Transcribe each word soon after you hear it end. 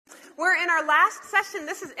We're in our last session.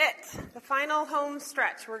 This is it, the final home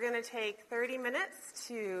stretch. We're going to take 30 minutes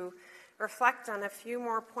to reflect on a few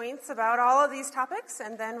more points about all of these topics,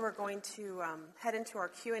 and then we're going to head into our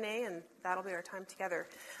Q&A, and that'll be our time together.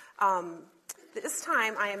 This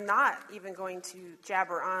time, I am not even going to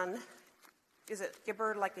jabber on. Is it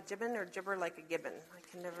gibber like a gibbon or gibber like a gibbon?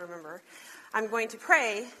 I can never remember. I'm going to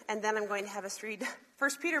pray, and then I'm going to have us read 1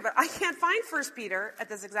 Peter, but I can't find 1 Peter at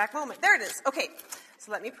this exact moment. There it is. Okay,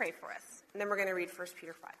 so let me pray for us, and then we're going to read 1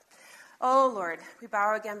 Peter 5. Oh, Lord, we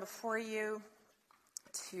bow again before you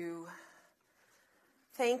to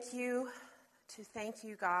thank you,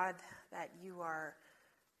 God, that you are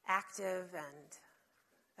active and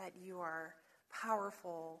that you are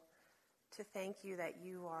powerful, to thank you that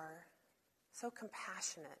you are so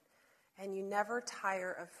compassionate, and you never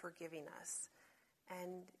tire of forgiving us.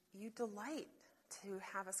 And you delight to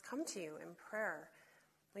have us come to you in prayer.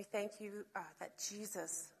 We thank you that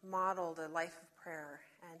Jesus modeled a life of prayer,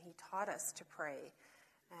 and he taught us to pray.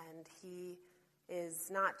 And he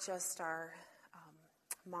is not just our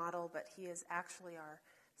model, but he is actually our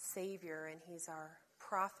Savior, and he's our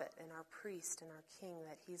prophet and our priest and our king,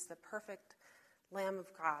 that he's the perfect Lamb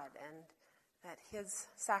of God, and that his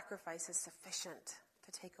sacrifice is sufficient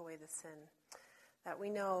to take away the sin. That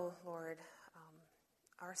we know, Lord,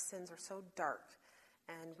 our sins are so dark,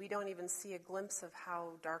 and we don't even see a glimpse of how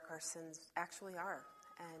dark our sins actually are.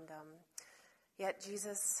 And yet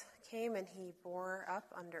Jesus came and he bore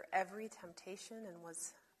up under every temptation and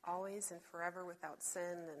was always and forever without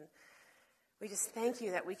sin. And we just thank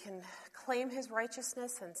you that we can claim his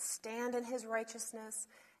righteousness and stand in his righteousness,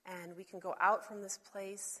 and we can go out from this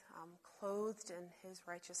place clothed in his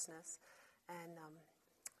righteousness and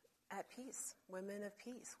at peace, women of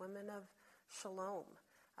peace, women of shalom.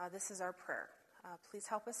 This is our prayer. Please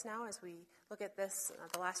help us now as we look at this,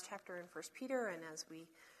 the last chapter in 1 Peter, and as we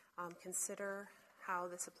consider how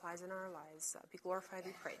this applies in our lives. Be glorified,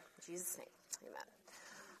 we pray. In Jesus' name, amen.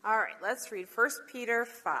 All right, let's read 1 Peter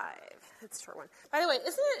 5. It's a short one. By the way,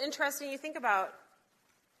 isn't it interesting? You think about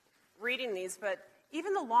reading these, but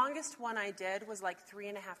even the longest one I did was like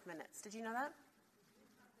 3.5 minutes. Did you know that?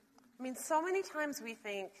 I mean, so many times we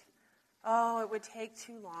think, oh, it would take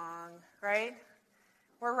too long, right?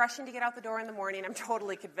 We're rushing to get out the door in the morning. I'm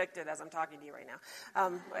totally convicted as I'm talking to you right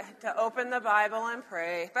now, to open the Bible and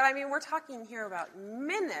pray. But I mean, we're talking here about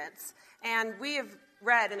minutes, and we have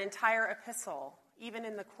read an entire epistle, even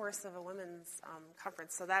in the course of a women's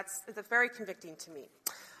conference. So it's very convicting to me,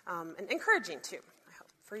 and encouraging too, I hope,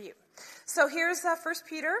 for you. So here's 1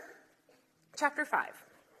 Peter chapter 5.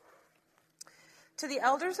 To the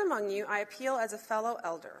elders among you, I appeal as a fellow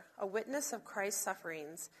elder, a witness of Christ's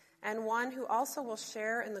sufferings, and one who also will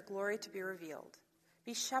share in the glory to be revealed.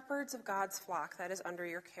 Be shepherds of God's flock that is under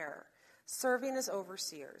your care, serving as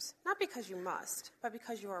overseers, not because you must, but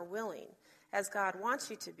because you are willing, as God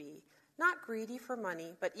wants you to be, not greedy for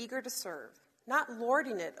money, but eager to serve, not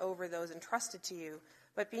lording it over those entrusted to you,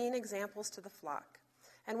 but being examples to the flock.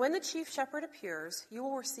 And when the chief shepherd appears, you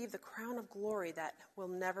will receive the crown of glory that will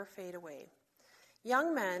never fade away.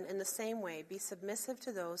 Young men, in the same way, be submissive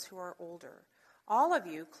to those who are older. All of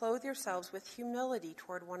you, clothe yourselves with humility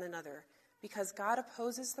toward one another, because God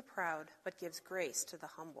opposes the proud, but gives grace to the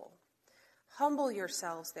humble. Humble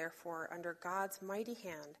yourselves, therefore, under God's mighty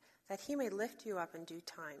hand, that he may lift you up in due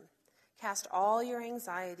time. Cast all your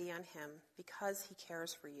anxiety on him, because he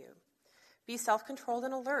cares for you. Be self-controlled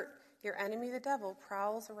and alert. Your enemy, the devil,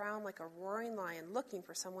 prowls around like a roaring lion looking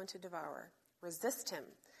for someone to devour. Resist him,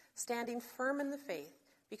 standing firm in the faith,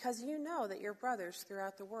 because you know that your brothers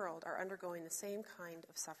throughout the world are undergoing the same kind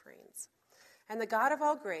of sufferings. And the God of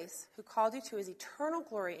all grace, who called you to his eternal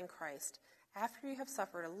glory in Christ, after you have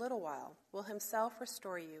suffered a little while, will himself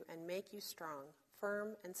restore you and make you strong,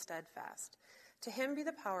 firm, and steadfast. To him be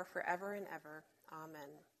the power forever and ever. Amen.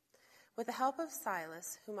 With the help of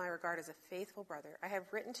Silas, whom I regard as a faithful brother, I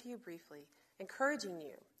have written to you briefly, encouraging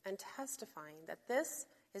you and testifying that this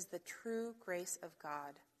is the true grace of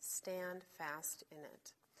God. Stand fast in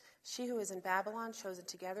it. She who is in Babylon, chosen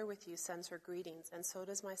together with you, sends her greetings, and so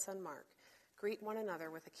does my son Mark. Greet one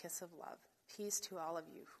another with a kiss of love. Peace to all of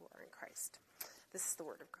you who are in Christ. This is the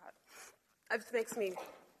word of God. It makes me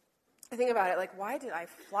think about it, like, why did I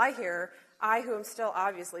fly here? I, who am still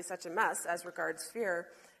obviously such a mess as regards fear.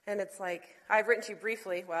 And it's like, I've written to you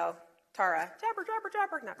briefly, well, Tara,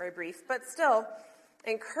 jabber, not very brief, but still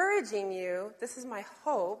encouraging you, this is my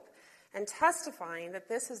hope, and testifying that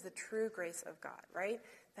this is the true grace of God, right?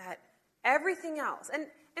 That everything else, and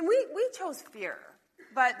we chose fear,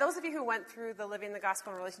 but those of you who went through the Living the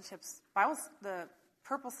Gospel and Relationships Bible, the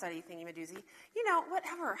purple study thingy-madoozy,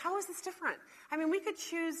 whatever, how is this different? I mean, we could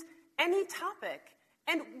choose any topic.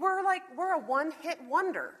 And we're a one-hit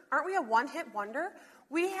wonder. Aren't we a one-hit wonder?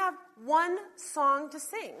 We have one song to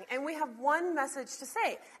sing, and we have one message to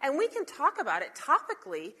say. And we can talk about it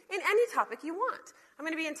topically in any topic you want. I'm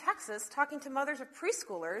going to be in Texas talking to mothers of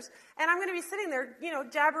preschoolers, and I'm going to be sitting there,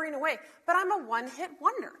 jabbering away. But I'm a one-hit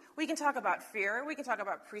wonder. We can talk about fear. We can talk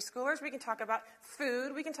about preschoolers. We can talk about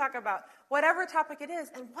food. We can talk about whatever topic it is.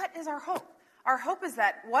 And what is our hope? Our hope is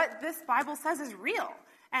that what this Bible says is real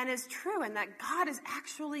and is true, and that God is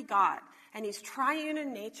actually God, and he's triune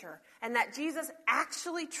in nature, and that Jesus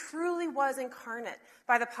actually truly was incarnate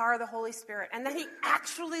by the power of the Holy Spirit, and that he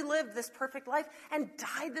actually lived this perfect life and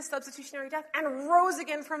died the substitutionary death and rose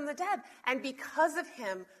again from the dead. And because of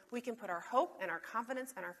him, we can put our hope and our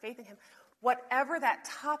confidence and our faith in him, whatever that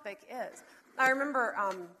topic is. I remember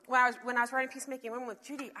when I was writing Peacemaking Women with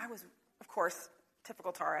Judy, I was, of course,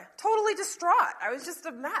 typical Tara, totally distraught. I was just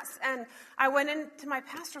a mess. And I went into my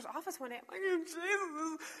pastor's office one day. I'm like,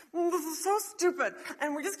 Jesus, this is so stupid.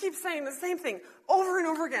 And we just keep saying the same thing over and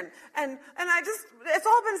over again. And it's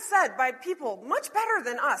all been said by people much better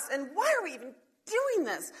than us. And why are we even doing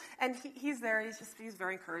this? And he's there. He's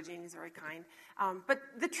very encouraging. He's very kind. But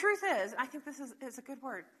the truth is, I think this is a good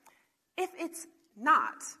word. If it's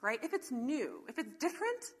not, right, if it's new, if it's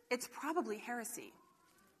different, it's probably heresy.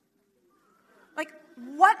 Like,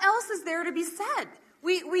 what else is there to be said?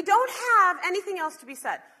 We don't have anything else to be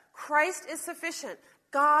said. Christ is sufficient.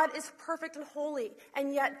 God is perfect and holy,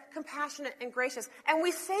 and yet compassionate and gracious. And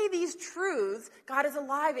we say these truths. God is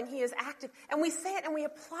alive and he is active. And we say it and we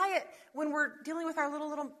apply it when we're dealing with our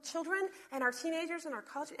little children and our teenagers and our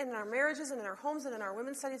college and in our marriages and in our homes and in our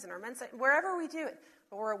women's studies and our men's studies, wherever we do it.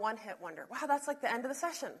 But we're a one-hit wonder. Wow, that's like the end of the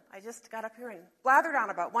session. I just got up here and blathered on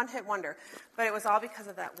about one-hit wonder. But it was all because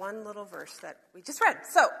of that one little verse that we just read.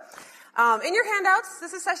 So, in your handouts,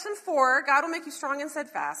 this is session 4, God will make you strong and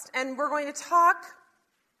steadfast. And we're going to talk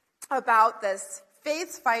about this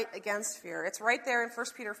faith's fight against fear. It's right there in 1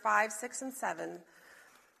 Peter 5, 6, and 7.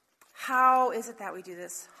 How is it that we do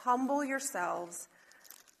this? Humble yourselves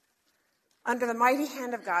under the mighty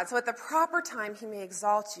hand of God, so at the proper time he may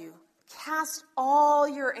exalt you. Cast all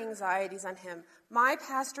your anxieties on him. My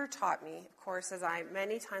pastor taught me, of course, as I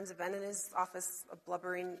many times have been in his office, a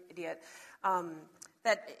blubbering idiot,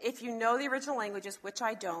 that if you know the original languages, which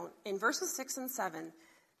I don't, in verses 6 and 7,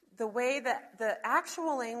 the way that the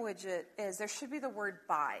actual language is, there should be the word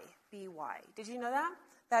by, B-Y. Did you know that?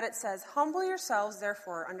 That it says, humble yourselves,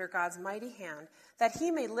 therefore, under God's mighty hand, that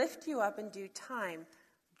he may lift you up in due time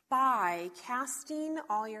by casting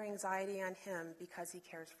all your anxiety on him because he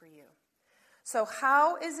cares for you. So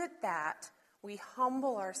how is it that we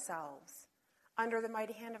humble ourselves under the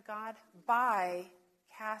mighty hand of God? By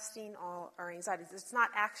casting all our anxieties. It's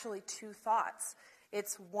not actually two thoughts.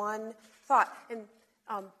 It's one thought. And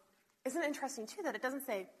isn't it interesting, too, that it doesn't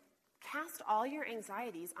say, cast all your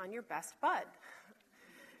anxieties on your best bud?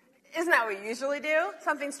 Isn't that what we usually do?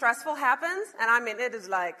 Something stressful happens, and it is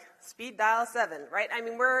like speed dial 7, right? I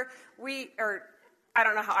don't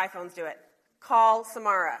know how iPhones do it. Call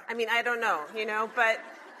Samara. I don't know, but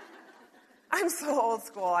I'm so old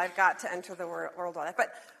school, I've got to enter the world on it.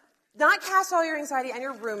 But not cast all your anxiety on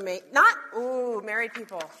your roommate. Married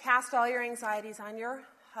people. Cast all your anxieties on your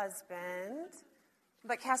husband,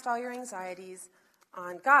 but cast all your anxieties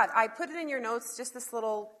on God. I put it in your notes, just this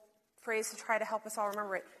little phrase to try to help us all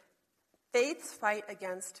remember it. Faith's fight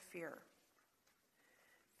against fear.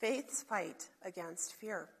 Faith's fight against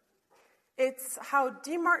fear. It's how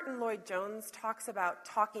D. Martin Lloyd-Jones talks about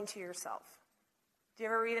talking to yourself. Do you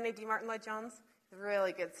ever read any D. Martin Lloyd-Jones?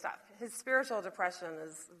 Really good stuff. His Spiritual Depression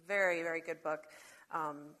is a very, very good book.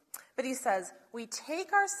 But he says, we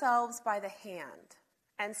take ourselves by the hand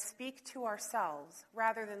and speak to ourselves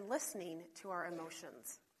rather than listening to our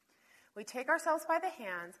emotions. We take ourselves by the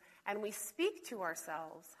hands and we speak to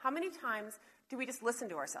ourselves. How many times do we just listen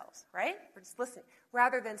to ourselves, right? We're just listening,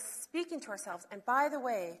 rather than speaking to ourselves. And by the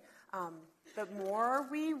way, the more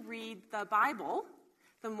we read the Bible,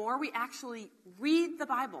 the more we actually read the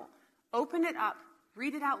Bible, open it up,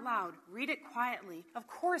 read it out loud, read it quietly. Of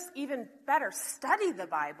course, even better, study the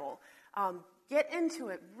Bible. Get into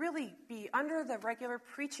it, really be under the regular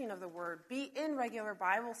preaching of the Word, be in regular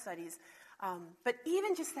Bible studies. But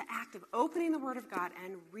even just the act of opening the Word of God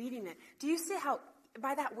and reading it, do you see how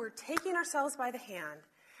by that we're taking ourselves by the hand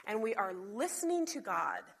and we are listening to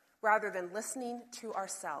God rather than listening to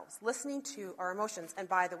ourselves, listening to our emotions. And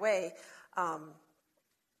by the way, our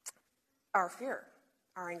fear,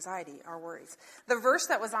 our anxiety, our worries. The verse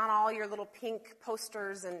that was on all your little pink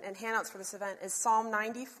posters and handouts for this event is Psalm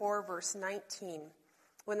 94, verse 19.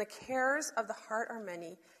 When the cares of the heart are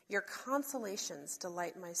many, Your consolations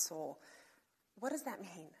delight my soul. What does that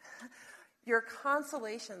mean? Your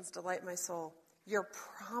consolations delight my soul. Your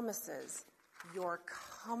promises, your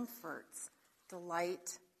comforts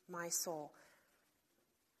delight my soul.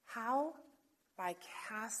 How? By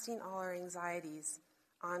casting all our anxieties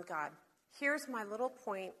on God. Here's my little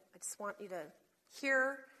point. I just want you to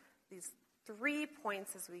hear these 3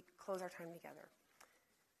 points as we close our time together.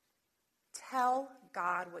 Tell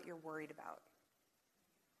God what you're worried about.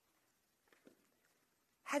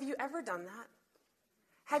 Have you ever done that?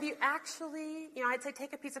 Have you actually, I'd say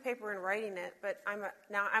take a piece of paper and writing it, but I'm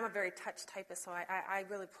a very touch typist, so I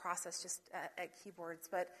really process just at keyboards.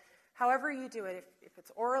 But however you do it, if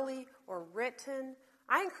it's orally or written,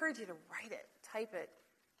 I encourage you to write it, type it,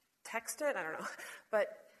 text it, I don't know. But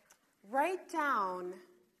write down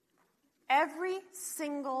every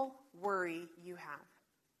single worry you have.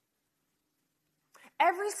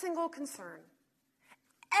 Every single concern.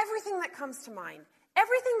 Everything that comes to mind.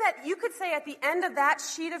 Everything that you could say at the end of that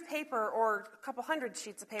sheet of paper, or a couple hundred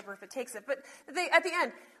sheets of paper if it takes it, but at the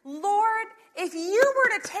end, Lord, if you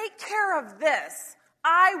were to take care of this,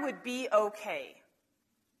 I would be okay.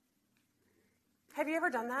 Have you ever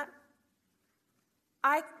done that?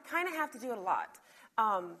 I kind of have to do it a lot.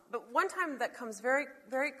 But one time that comes very,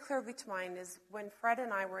 very clearly to mind is when Fred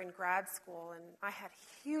and I were in grad school, and I had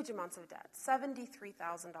huge amounts of debt,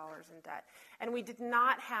 $73,000 in debt, and we did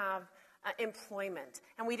not have employment,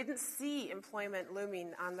 and we didn't see employment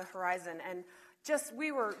looming on the horizon, and just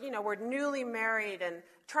we're newly married and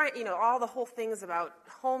trying, all the whole things about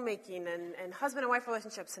homemaking and husband and wife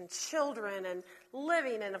relationships and children and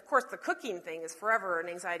living, and of course the cooking thing is forever an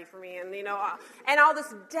anxiety for me, and and all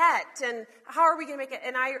this debt, and how are we going to make it?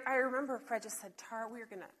 And I remember Fred just said, Tara, we're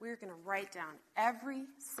gonna write down every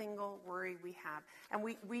single worry we have, and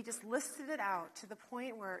we just listed it out to the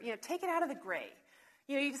point where take it out of the gray.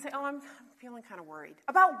 You just say, oh, I'm feeling kind of worried.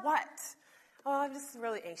 About what? Oh, I'm just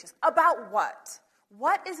really anxious. About what?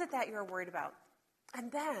 What is it that you're worried about?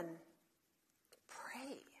 And then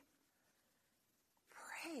pray.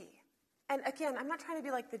 Pray. And again, I'm not trying to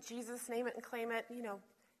be like the Jesus name it and claim it.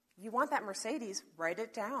 You want that Mercedes, write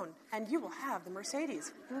it down, and you will have the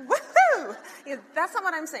Mercedes. Woohoo! That's not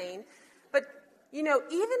what I'm saying. But, even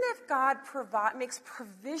if God makes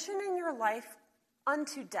provision in your life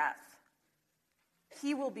unto death,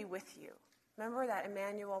 he will be with you. Remember that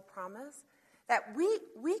Emmanuel promise? That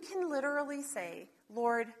we can literally say,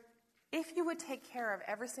 Lord, if you would take care of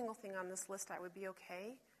every single thing on this list, I would be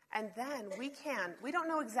okay. And then we don't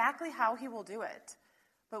know exactly how he will do it,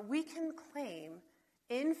 but we can claim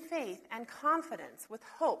in faith and confidence with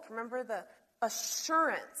hope. Remember the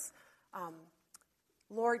assurance.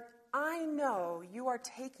 Lord, I know you are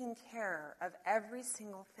taking care of every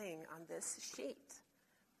single thing on this sheet.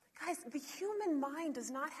 Guys, the human mind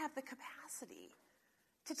does not have the capacity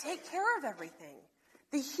to take care of everything.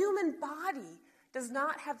 The human body does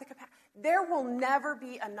not have the capacity. There will never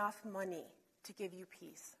be enough money to give you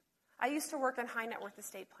peace. I used to work in high net worth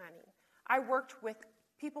estate planning. I worked with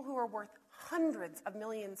people who were worth hundreds of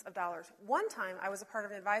millions of dollars. One time, I was a part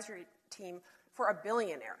of an advisory team for a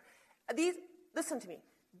billionaire. Listen to me.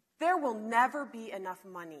 There will never be enough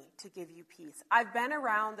money to give you peace. I've been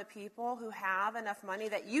around the people who have enough money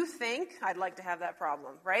that you think, I'd like to have that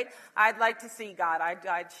problem, right? I'd like to see God.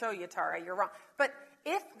 I'd show you, Tara, you're wrong. But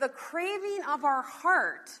if the craving of our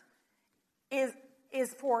heart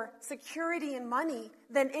is for security and money,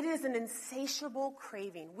 then it is an insatiable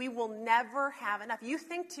craving. We will never have enough. You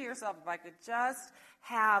think to yourself, if I could just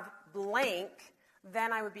have blank,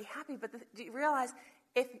 then I would be happy. But do you realize,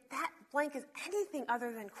 if that blank is anything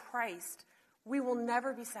other than Christ, we will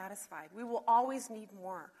never be satisfied. We will always need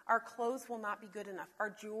more. Our clothes will not be good enough. Our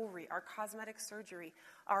jewelry, our cosmetic surgery,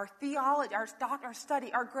 our theology, our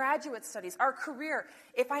study, our graduate studies, our career.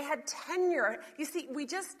 If I had tenure, you see,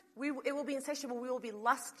 it will be insatiable. We will be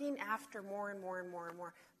lusting after more and more and more and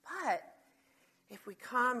more. But if we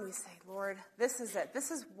come, we say, Lord, this is it.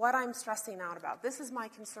 This is what I'm stressing out about. This is my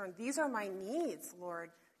concern. These are my needs,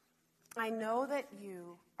 Lord. I know that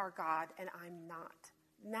you are God and I'm not.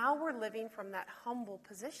 Now we're living from that humble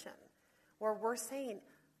position where we're saying,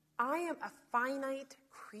 I am a finite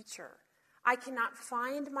creature. I cannot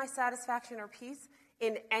find my satisfaction or peace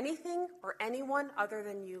in anything or anyone other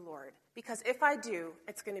than you, Lord. Because if I do,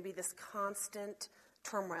 it's going to be this constant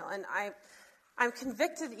turmoil. And I'm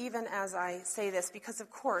convicted even as I say this because,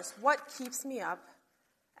 of course, what keeps me up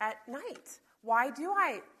at night? Why do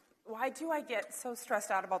I get so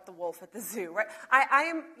stressed out about the wolf at the zoo, right?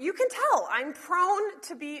 You can tell, I'm prone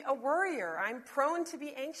to be a worrier. I'm prone to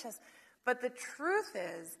be anxious. But the truth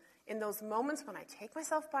is, in those moments when I take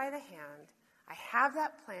myself by the hand, I have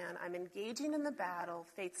that plan, I'm engaging in the battle,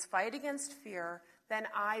 faith's fight against fear, then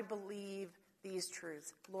I believe these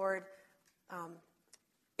truths. Lord,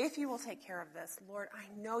 if you will take care of this, Lord, I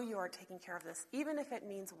know you are taking care of this, even if it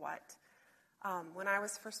means what? When I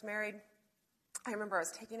was first married, I remember I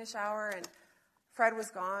was taking a shower and Fred was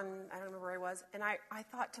gone. I don't remember where he was. And I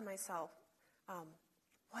thought to myself,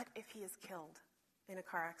 what if he is killed in a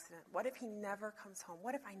car accident? What if he never comes home?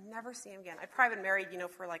 What if I never see him again? I'd probably been married,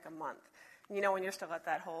 for like a month. When you're still at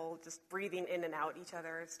that whole just breathing in and out each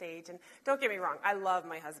other stage. And don't get me wrong, I love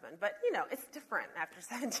my husband. But, it's different after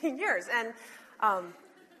 17 years. And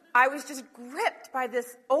I was just gripped by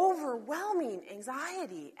this overwhelming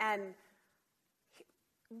anxiety. And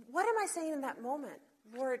what am I saying in that moment?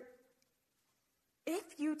 Lord,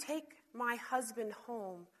 if you take my husband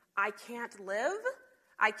home, I can't live.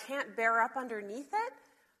 I can't bear up underneath it.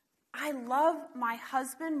 I love my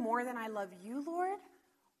husband more than I love you, Lord.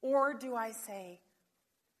 Or do I say,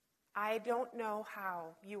 I don't know how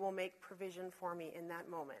you will make provision for me in that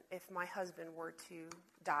moment if my husband were to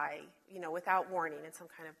die, without warning in some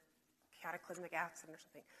kind of cataclysmic accident or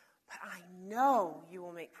something. But I know you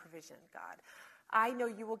will make provision, God. I know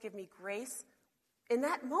you will give me grace in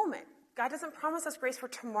that moment. God doesn't promise us grace for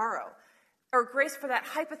tomorrow or grace for that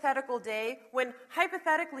hypothetical day when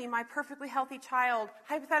hypothetically my perfectly healthy child,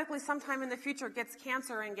 hypothetically sometime in the future gets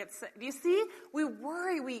cancer and gets sick. Do you see? We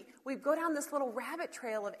worry. We go down this little rabbit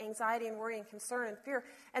trail of anxiety and worry and concern and fear.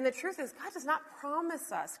 And the truth is, God does not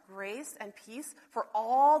promise us grace and peace for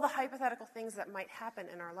all the hypothetical things that might happen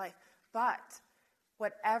in our life. But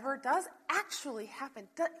whatever does actually happen,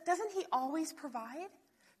 doesn't he always provide?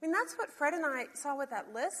 That's what Fred and I saw with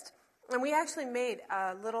that list. And we actually made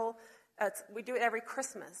a little, we do it every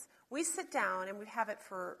Christmas. We sit down, and we have it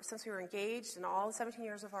since we were engaged in all 17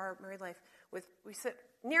 years of our married life, we sit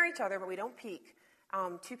near each other, but we don't peek,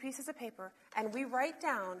 2 pieces of paper, and we write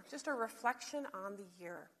down just a reflection on the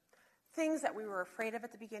year. Things that we were afraid of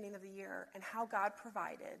at the beginning of the year and how God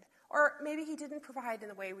provided. Or maybe he didn't provide in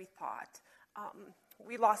the way we thought.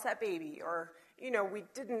 We lost that baby, or, we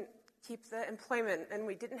didn't keep the employment, and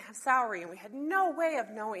we didn't have salary, and we had no way of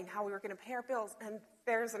knowing how we were going to pay our bills, and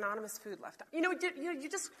there's anonymous food left.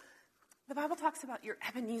 The Bible talks about your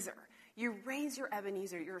Ebenezer. You raise your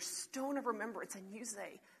Ebenezer, your stone of remembrance, and you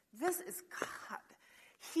say, this is God.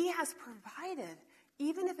 He has provided,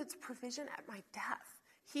 even if it's provision at my death.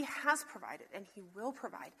 He has provided, and he will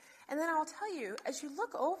provide. And then I'll tell you, as you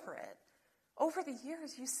look over it, over the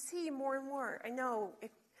years, you see more and more. I know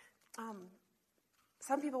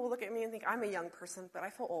some people will look at me and think I'm a young person, but I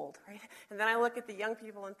feel old, right? And then I look at the young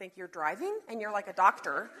people and think, you're driving and you're like a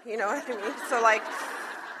doctor, you know what I mean? So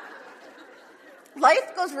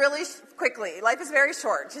life goes really quickly. Life is very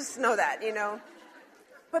short. Just know that,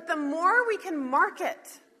 But the more we can mark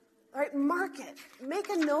it, make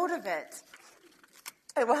a note of it,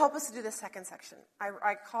 it will help us to do the second section.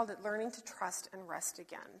 I called it Learning to Trust and Rest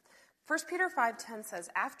Again. 1 Peter 5:10 says,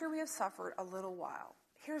 after we have suffered a little while,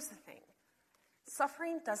 here's the thing.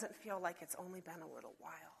 Suffering doesn't feel like it's only been a little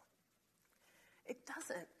while. It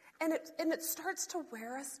doesn't. And it starts to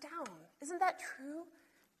wear us down. Isn't that true?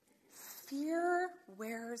 Fear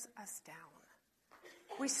wears us down.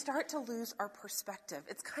 We start to lose our perspective.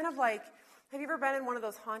 It's kind of like, have you ever been in one of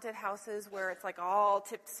those haunted houses where it's like all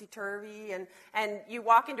tipsy-turvy and you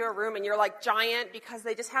walk into a room and you're like giant because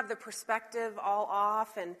they just have the perspective all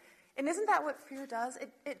off? And isn't that what fear does?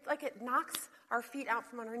 It knocks our feet out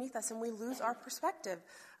from underneath us and we lose our perspective.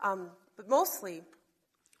 But mostly,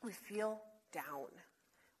 we feel down.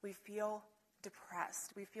 We feel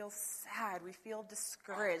depressed. We feel sad. We feel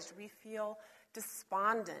discouraged. We feel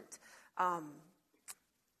despondent.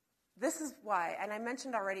 This is why, and I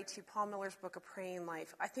mentioned already to Paul Miller's book, A Praying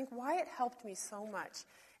Life, I think why it helped me so much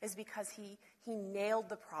is because he nailed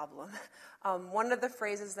the problem. One of the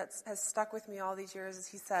phrases that has stuck with me all these years is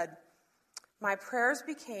he said, my prayers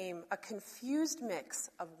became a confused mix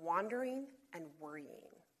of wandering and worrying.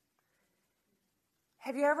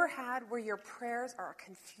 Have you ever had where your prayers are a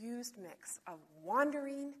confused mix of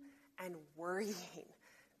wandering and worrying?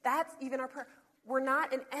 That's even our prayer. We're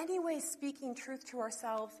not in any way speaking truth to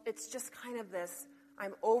ourselves. It's just kind of this,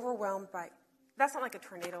 I'm overwhelmed by, that's not like a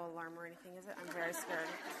tornado alarm or anything, is it? I'm very scared.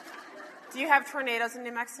 Do you have tornadoes in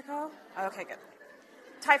New Mexico? Okay, good.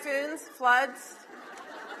 Typhoons, floods,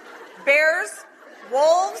 bears,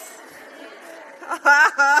 wolves.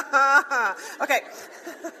 Okay.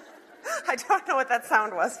 I don't know what that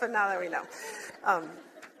sound was, but now that we know.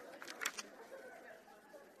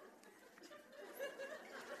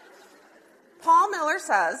 Paul Miller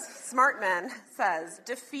says, smart man says,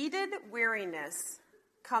 defeated weariness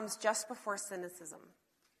comes just before cynicism.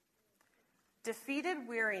 Defeated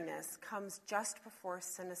weariness comes just before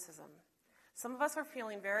cynicism. Some of us are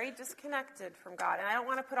feeling very disconnected from God, and I don't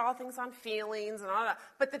want to put all things on feelings and all that,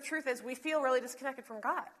 but the truth is we feel really disconnected from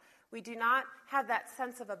God. We do not have that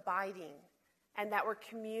sense of abiding and that we're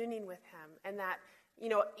communing with him and that,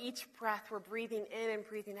 each breath we're breathing in and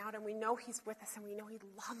breathing out, and we know he's with us and we know he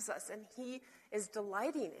loves us and he is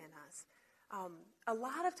delighting in us. A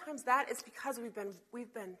lot of times that is because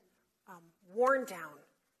we've been worn down.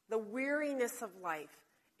 The weariness of life,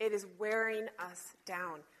 it is wearing us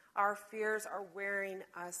down. Our fears are wearing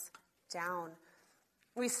us down.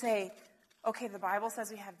 We say, okay, the Bible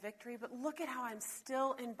says we have victory, but look at how I'm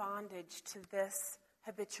still in bondage to this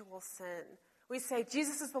habitual sin. We say,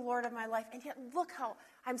 Jesus is the Lord of my life, and yet look how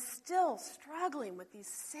I'm still struggling with these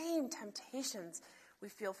same temptations. We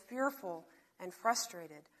feel fearful and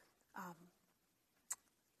frustrated.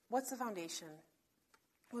 What's the foundation?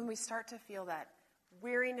 When we start to feel that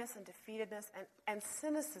weariness and defeatedness and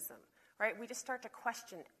cynicism, right? We just start to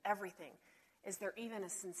question everything. Is there even a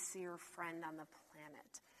sincere friend on the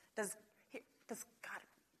planet?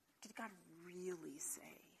 Did God really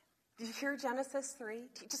say? Did you hear Genesis 3?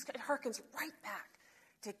 It harkens right back.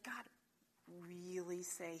 Did God really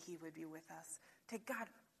say he would be with us? Did God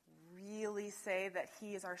really say that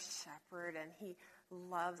he is our shepherd and he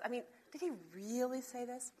loves? Did he really say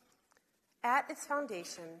this? At its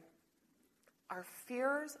foundation, our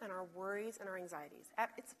fears and our worries and our anxieties,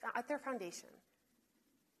 at their foundation,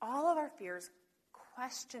 all of our fears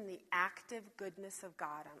question the active goodness of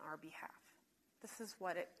God on our behalf. This is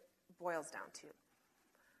what it boils down to.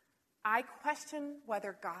 I question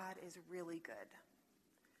whether God is really good,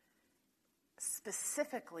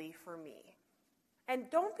 specifically for me. And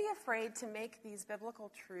don't be afraid to make these biblical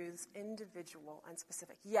truths individual and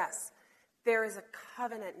specific. Yes, there is a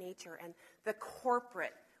covenant nature and the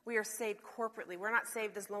corporate. We are saved corporately. We're not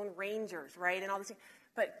saved as lone rangers, right? And all these things.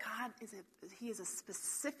 But God he is a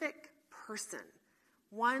specific person.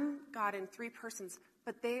 One God in three persons,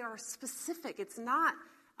 but they are specific. It's not,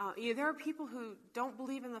 there are people who don't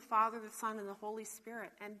believe in the Father, the Son, and the Holy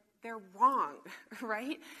Spirit, and they're wrong,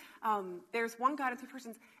 right? There's one God in three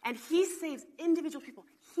persons, and he saves individual people.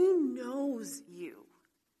 He knows you.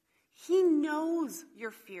 He knows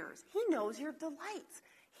your fears. He knows your delights.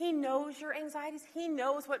 He knows your anxieties. He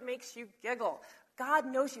knows what makes you giggle. God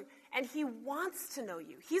knows you, and he wants to know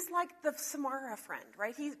you. He's like the Samara friend,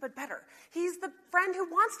 right? But better. He's the friend who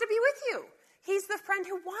wants to be with you. He's the friend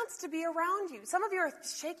who wants to be around you. Some of you are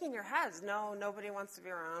shaking your heads. No, nobody wants to be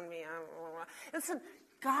around me. Listen,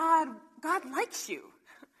 God likes you.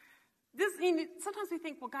 Sometimes we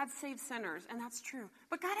think, well, God saves sinners, and that's true.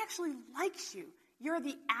 But God actually likes you. You're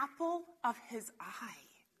the apple of his eye.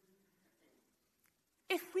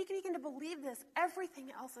 If we begin to believe this,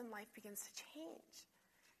 everything else in life begins to change.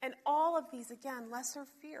 And all of these, again, lesser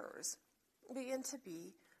fears begin to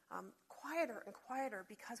be quieter and quieter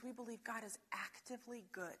because we believe God is actively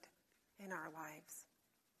good in our lives.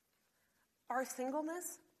 Our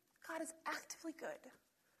singleness, God is actively good.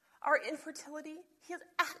 Our infertility, he is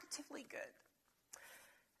actively good.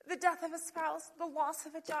 The death of a spouse, the loss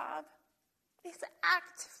of a job, he's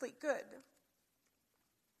actively good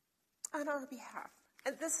on our behalf.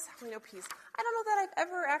 And this is how we know peace. I don't know that I've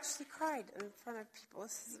ever actually cried in front of people.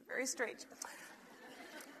 This is very strange.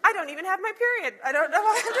 I don't even have my period. I don't know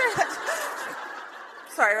how to do it.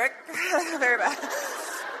 Sorry, Rick. Very bad.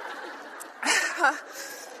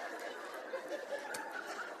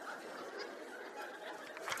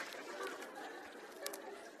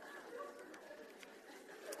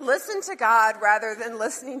 Listen to God rather than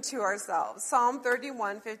listening to ourselves. Psalm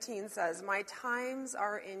 31:15 says, "My times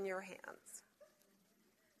are in your hands."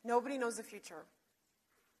 Nobody knows the future.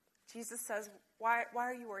 Jesus says, why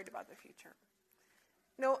are you worried about the future?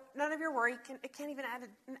 No, none of your worry can't even add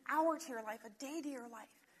an hour to your life, a day to your life.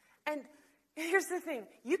 And here's the thing.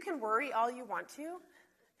 You can worry all you want to,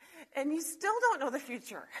 and you still don't know the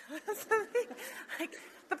future. That's the thing.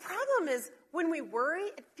 The problem is when we worry,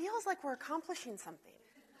 it feels like we're accomplishing something.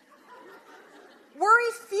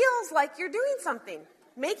 Worry feels like you're doing something.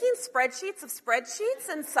 Making spreadsheets of spreadsheets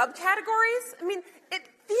and subcategories, it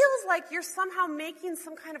feels like you're somehow making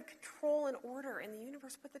some kind of control and order in the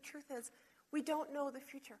universe, but the truth is, we don't know the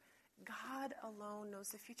future. God alone knows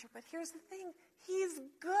the future, but here's the thing, he's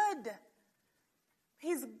good.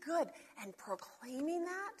 He's good. And proclaiming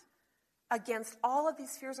that against all of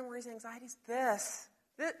these fears and worries and anxieties, this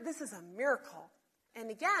is a miracle.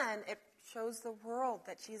 And again, it shows the world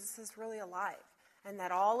that Jesus is really alive. And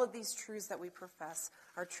that all of these truths that we profess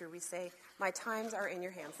are true. We say, my times are in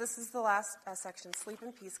your hands. This is the last section, sleep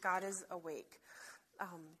in peace. God is awake.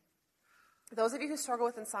 Those of you who struggle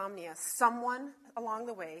with insomnia, someone along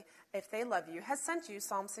the way, if they love you, has sent you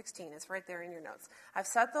Psalm 16. It's right there in your notes. I've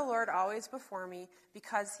set the Lord always before me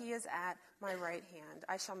because he is at my right hand.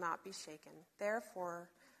 I shall not be shaken. Therefore,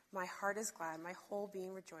 my heart is glad. My whole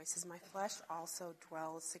being rejoices. My flesh also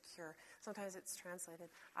dwells secure. Sometimes it's translated,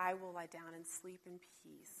 I will lie down and sleep in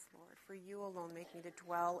peace, Lord. For you alone make me to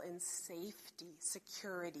dwell in safety,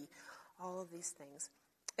 security, all of these things.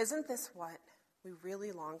 Isn't this what we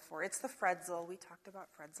really long for? It's the Fredzel. We talked about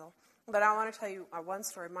Fredzel. But I want to tell you one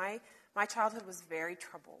story. My childhood was very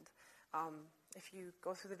troubled. If you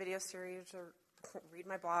go through the video series or read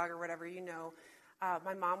my blog or whatever, you know,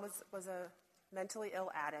 my mom was a mentally ill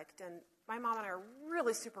addict. And my mom and I are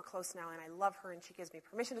really super close now, and I love her, and she gives me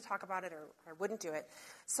permission to talk about it, or I wouldn't do it.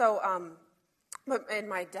 So, and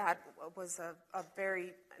my dad was an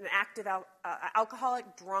active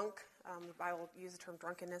alcoholic, drunk. The Bible uses the term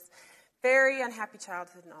drunkenness. Very unhappy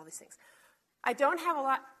childhood and all these things. I don't have a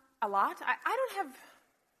lot. I don't have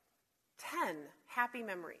 10 happy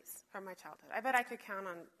memories from my childhood. I bet I could count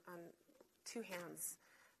on two hands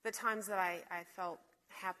the times that I felt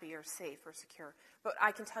happy or safe or secure. But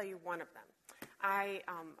I can tell you one of them. I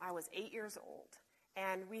was 8 years old,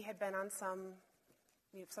 and we had been on some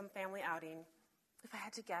family outing. If I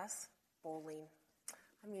had to guess, bowling.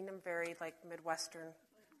 I mean, I'm very Midwestern,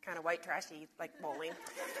 kind of white trashy, like bowling.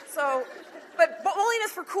 So, but bowling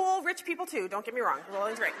is for cool, rich people too. Don't get me wrong.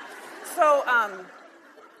 Bowling's great. So,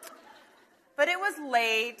 but it was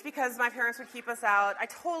late because my parents would keep us out. I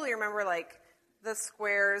totally remember the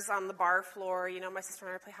squares on the bar floor. You know, my sister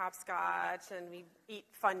and I would play hopscotch, and we'd eat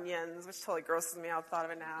Funyuns, which totally grosses me out, thought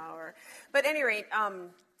of it now. But at any rate,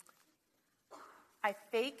 I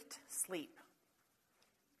faked sleep.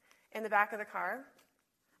 In the back of the car,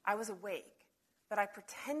 I was awake, but I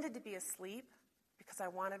pretended to be asleep because I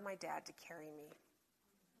wanted my dad to carry me.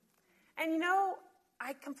 And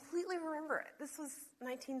I completely remember it. This was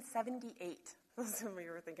 1978. Some of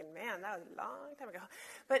you were thinking, man, that was a long time ago.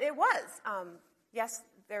 But it was. Yes,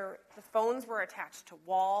 the phones were attached to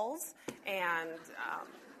walls, and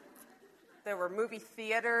there were movie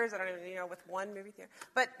theaters. I don't even know, with one movie theater.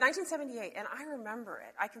 But 1978, and I remember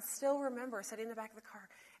it. I can still remember sitting in the back of the car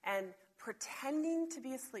and pretending to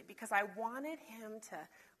be asleep because I wanted him to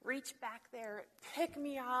reach back there, pick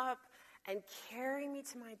me up, and carry me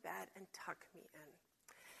to my bed and tuck me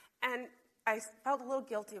in. And I felt a little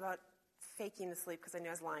guilty about faking the sleep because I knew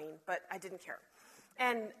I was lying, but I didn't care.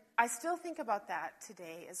 And I still think about that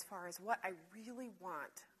today as far as what I really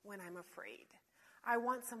want when I'm afraid. I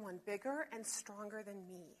want someone bigger and stronger than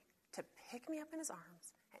me to pick me up in his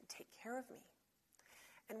arms and take care of me.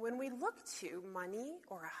 And when we look to money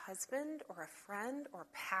or a husband or a friend or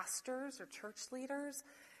pastors or church leaders,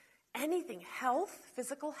 anything, health,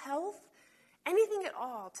 physical health, anything at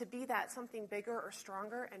all to be that something bigger or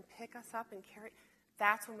stronger and pick us up and carry,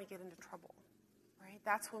 that's when we get into trouble, right?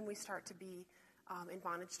 That's when we start to be in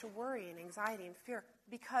bondage to worry and anxiety and fear,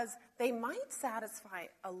 because they might satisfy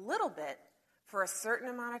a little bit for a certain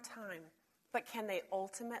amount of time, but can they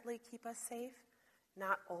ultimately keep us safe?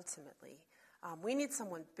 Not ultimately. We need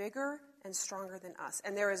someone bigger and stronger than us,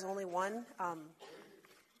 and there is only one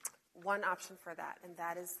option for that, and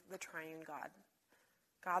that is the triune God.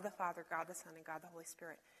 God the Father, God the Son, and God the Holy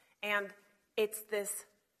Spirit. And it's this,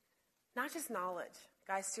 not just knowledge.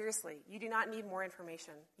 Guys, seriously, you do not need more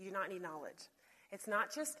information. You do not need knowledge. It's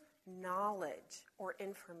not just knowledge or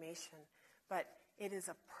information, but it is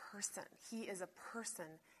a person. He is a person,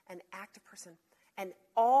 an active person. And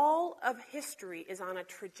all of history is on a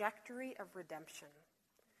trajectory of redemption.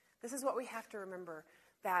 This is what we have to remember,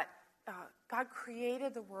 that God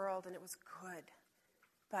created the world and it was good.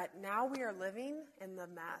 But now we are living in the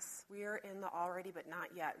mess. We are in the already but not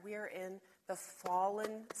yet. We are in the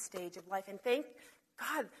fallen stage of life. And thank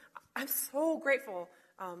God, I'm so grateful.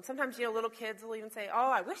 Sometimes, little kids will even say,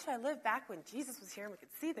 oh, I wish I lived back when Jesus was here and we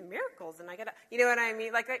could see the miracles. And you know what I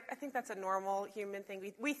mean? I think that's a normal human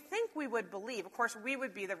thing. We think we would believe. Of course, we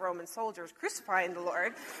would be the Roman soldiers crucifying the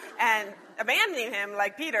Lord and abandoning him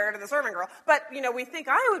like Peter to the servant girl. But, we think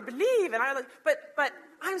I would believe. But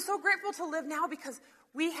I'm so grateful to live now because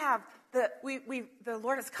we have the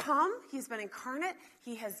Lord has come. He's been incarnate.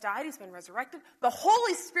 He has died. He's been resurrected. The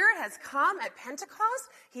Holy Spirit has come at Pentecost.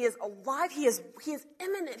 He is alive. He is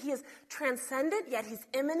immanent. He is transcendent, yet he's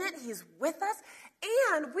immanent. He's with us.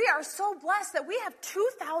 And we are so blessed that we have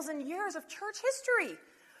 2,000 years of church history.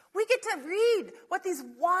 We get to read what these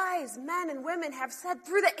wise men and women have said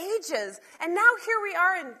through the ages. And now here we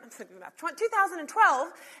are in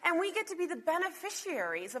 2012, and we get to be the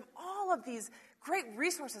beneficiaries of all of these great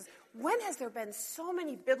resources. When has there been so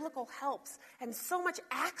many biblical helps and so much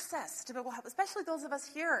access to biblical help, especially those of us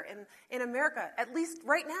here in America, at least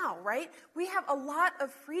right now, right? We have a lot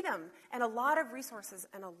of freedom and a lot of resources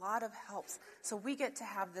and a lot of helps. So we get to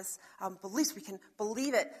have this belief. We can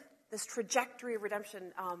believe it, this trajectory of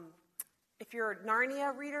redemption. If you're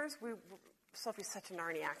Narnia readers, Sophie's such a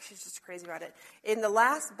Narniac. She's just crazy about it. In the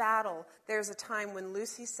last battle, there's a time when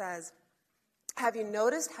Lucy says, have you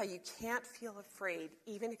noticed how you can't feel afraid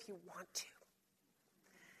even if you want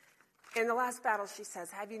to? In the last battle, she says,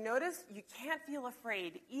 have you noticed you can't feel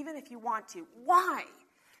afraid even if you want to? Why?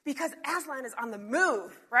 Because Aslan is on the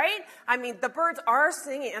move, right? I mean, the birds are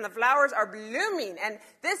singing and the flowers are blooming. And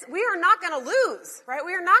we are not going to lose, right?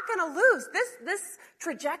 We are not going to lose. This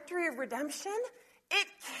trajectory of redemption, it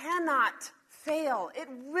cannot fail. It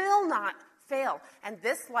will not fail. And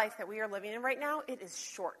this life that we are living in right now, it is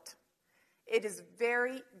short. It is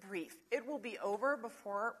very brief. It will be over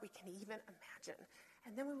before we can even imagine.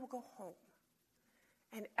 And then we will go home.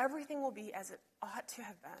 And everything will be as it ought to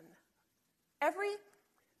have been. Every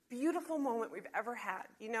beautiful moment we've ever had.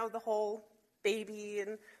 You know, the whole baby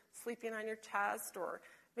and sleeping on your chest, or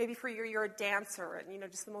maybe for you're a dancer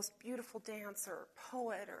and, just the most beautiful dancer,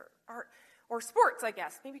 poet, or art, or sports, I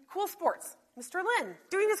guess. Maybe cool sports. Mr. Lin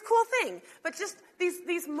doing this cool thing. But just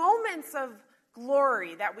these moments of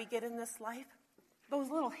glory that we get in this life, those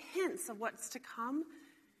little hints of what's to come,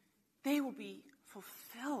 they will be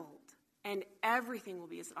fulfilled, and everything will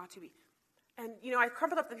be as it ought to be. And, I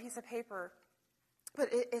crumpled up the piece of paper, but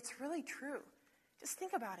it's really true. Just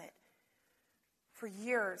think about it. For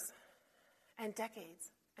years and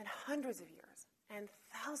decades and hundreds of years and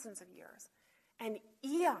thousands of years and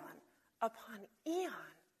eon upon eon,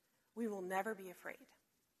 we will never be afraid.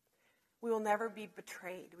 We will never be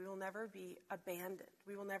betrayed. We will never be abandoned.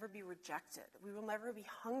 We will never be rejected. We will never be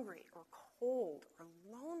hungry or cold or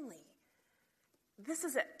lonely. This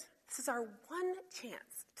is it. This is our one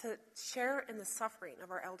chance to share in the suffering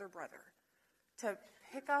of our elder brother, to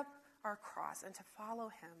pick up our cross and to follow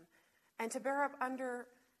him, and to bear up under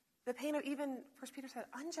the pain of even, 1 Peter said,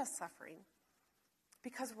 unjust suffering,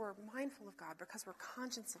 because we're mindful of God, because we're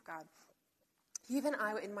conscious of God. Even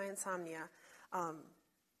I, in my insomnia,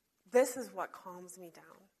 this is what calms me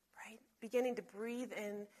down, right? Beginning to breathe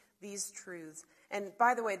in these truths. And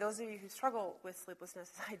by the way, those of you who struggle with sleeplessness,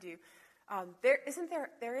 as I do,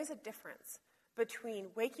 there is a difference between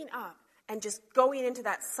waking up and just going into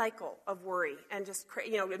that cycle of worry and just,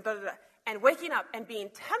 and waking up and being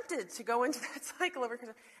tempted to go into that cycle of worry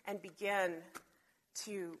and begin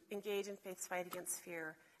to engage in faith's fight against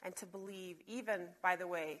fear and to believe, even, by the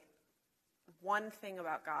way, one thing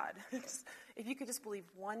about God. If you could just believe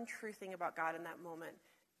one true thing about God in that moment,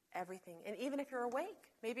 everything. And even if you're awake,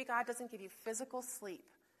 maybe God doesn't give you physical sleep,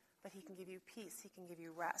 but he can give you peace. He can give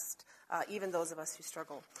you rest, even those of us who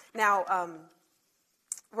struggle. Now,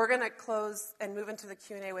 we're going to close and move into the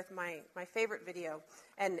Q&A with my favorite video.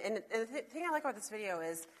 And the thing I like about this video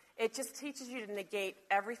is it just teaches you to negate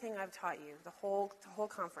everything I've taught you, the whole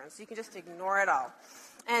conference. You can just ignore it all.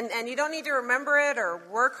 And you don't need to remember it or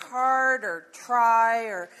work hard or try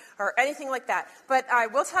or anything like that. But I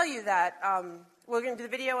will tell you that we're going to do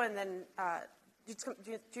the video, and then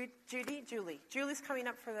Julie's coming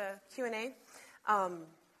up for the Q&A.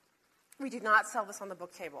 We do not sell this on the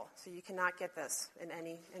book table, so you cannot get this in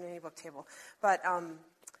any book table. But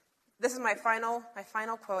this is my final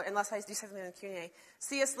quote, unless I do something in the Q&A.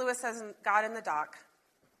 C.S. Lewis says in God in the Dock,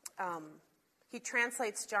 he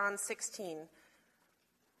translates John 16.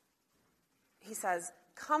 He says,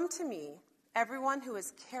 "Come to me, everyone who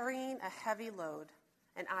is carrying a heavy load,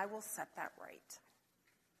 and I will set that right.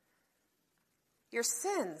 Your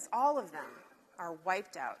sins, all of them, are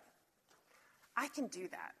wiped out. I can do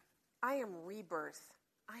that. I am rebirth.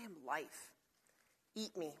 I am life.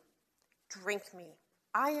 Eat me. Drink me.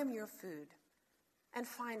 I am your food. And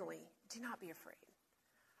finally, do not be afraid.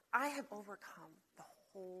 I have overcome the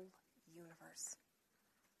whole universe."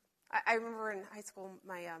 I remember in high school,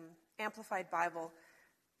 my Amplified Bible,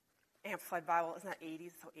 isn't that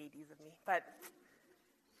 80s? So 80s of me. But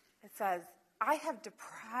it says, "I have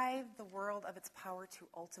deprived the world of its power to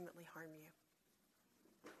ultimately harm you."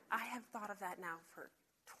 I have thought of that now for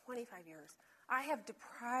 25 years. I have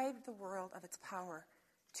deprived the world of its power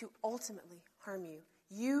to ultimately harm you.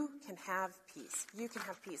 You can have peace. You can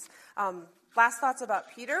have peace. Last thoughts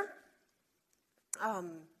about Peter.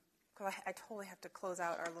 I totally have to close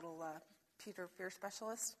out our little Peter fear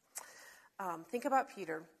specialist. Think about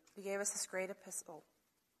Peter. He gave us this great epistle.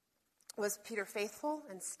 Was Peter faithful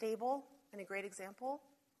and stable and a great example?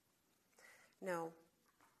 No.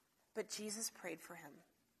 But Jesus prayed for him.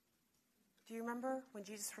 Do you remember when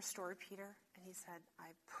Jesus restored Peter and he said, I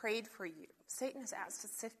prayed for you. Satan has asked to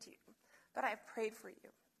sift you, but I have prayed for you.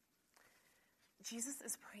 Jesus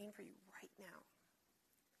is praying for you right now.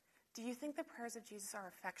 Do you think the prayers of Jesus are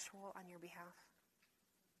effectual on your behalf?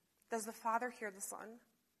 Does the Father hear the Son?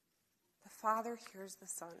 The Father hears the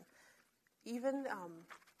Son. Even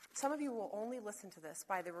some of you will only listen to this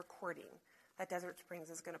by the recording that Desert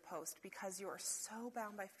Springs is going to post because you are so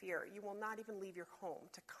bound by fear, you will not even leave your home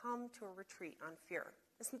to come to a retreat on fear.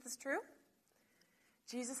 Isn't this true?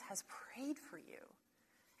 Jesus has prayed for you,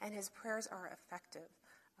 and his prayers are effective.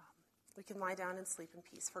 We can lie down and sleep in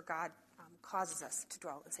peace, for God causes us to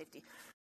dwell in safety.